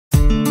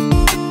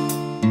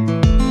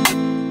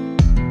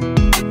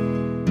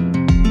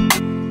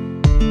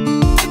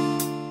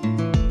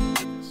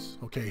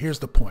here's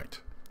the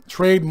point.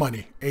 Trade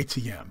Money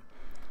ATM.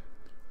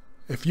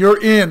 If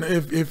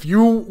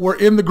you were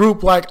in the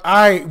group like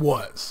I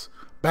was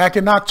back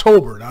in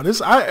October,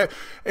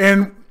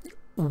 and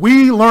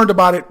we learned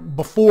about it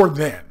before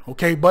then,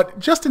 okay? But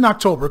just in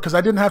October, because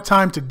I didn't have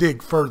time to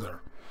dig further.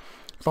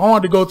 If I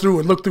wanted to go through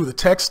and look through the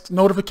text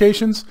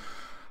notifications,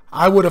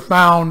 I would have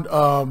found,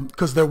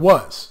 because there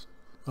was,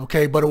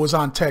 okay? But it was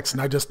on text,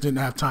 and I just didn't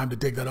have time to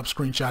dig that up,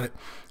 screenshot it.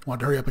 I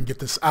wanted to hurry up and get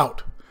this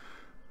out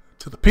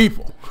to the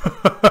people.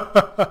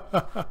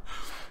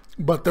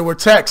 But there were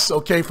texts,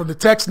 okay, from the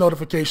text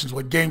notifications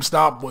when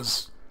GameStop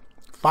was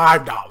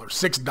 $5,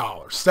 $6,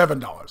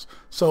 $7.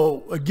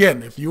 So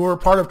again, if you were a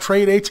part of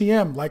Trade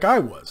ATM like I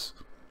was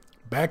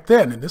back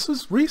then, and this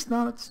is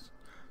recent,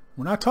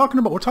 we're talking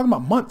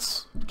about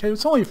months. Okay,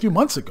 it's only a few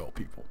months ago,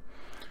 people.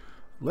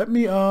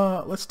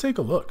 Let's take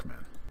a look,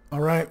 man.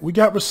 All right, we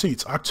got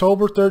receipts.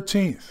 October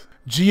 13th.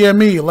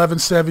 GME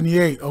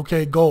 1178.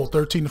 Okay, gold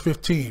 13 to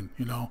 15,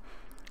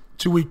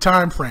 2-week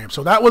time frame.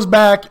 So that was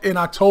back in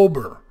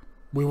October.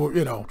 We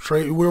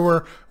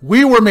were,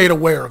 we were made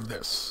aware of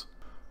this.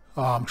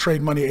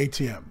 Trade Money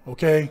ATM,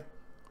 okay?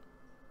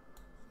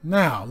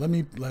 Now,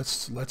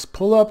 let's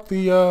pull up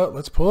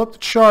the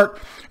chart.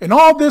 And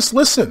all this,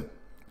 listen,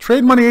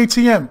 Trade Money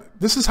ATM,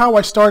 this is how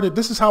I started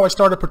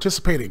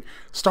participating,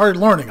 started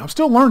learning. I'm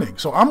still learning.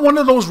 So I'm one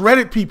of those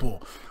Reddit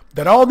people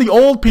that all the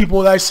old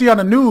people that I see on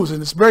the news,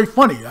 and it's very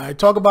funny. I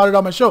talk about it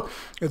on my show.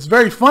 It's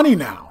very funny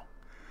now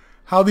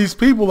how these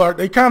people are,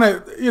 they're kind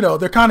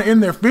of in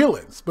their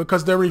feelings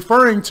because they're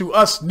referring to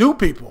us new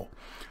people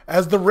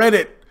as the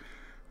Reddit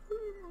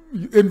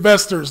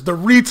investors. The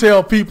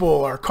retail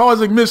people are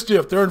causing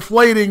mischief. They're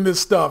inflating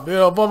this stuff,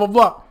 blah, blah,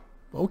 blah.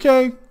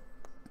 Okay.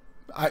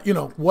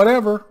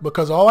 Whatever,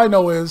 because all I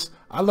know is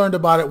I learned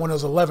about it when it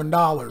was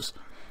 $11,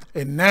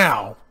 and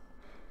now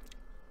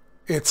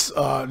it's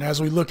and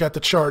as we look at the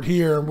chart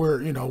here,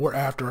 we're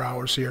after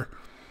hours here.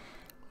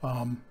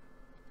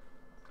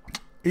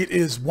 It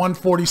is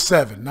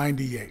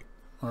 $147.98.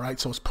 All right,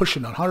 so it's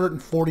pushing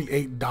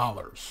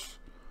 $148.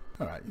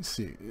 All right, you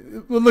see.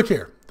 Well, look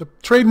here, the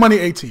Trade Money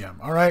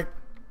ATM. All right,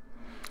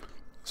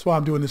 that's why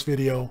I'm doing this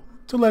video,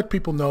 to let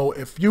people know.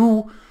 If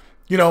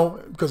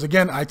because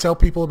again, I tell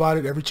people about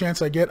it every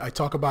chance I get. I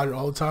talk about it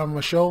all the time on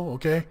my show.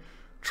 Okay,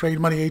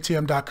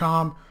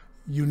 TradeMoneyATM.com.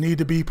 You need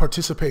to be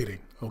participating.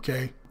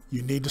 Okay,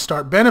 you need to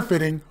start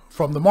benefiting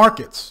from the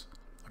markets.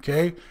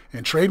 Okay,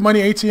 and Trade Money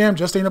ATM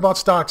just ain't about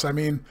stocks. I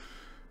mean,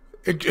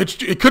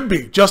 it could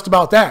be just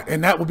about that,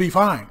 and that would be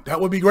fine. That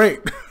would be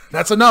great.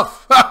 That's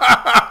enough.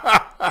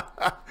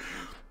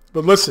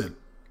 But listen,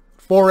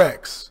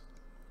 Forex,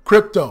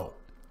 crypto,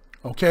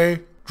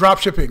 okay, drop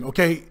shipping,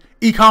 okay,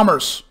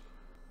 e-commerce,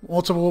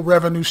 multiple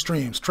revenue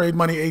streams, Trade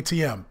Money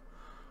ATM.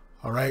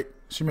 All right,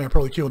 it's your man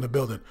Pearly Q in the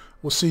building.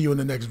 We'll see you in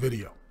the next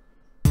video.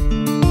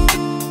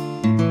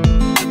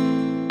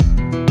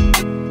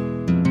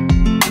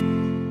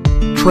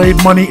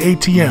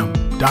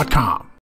 TradeMoneyATM.com.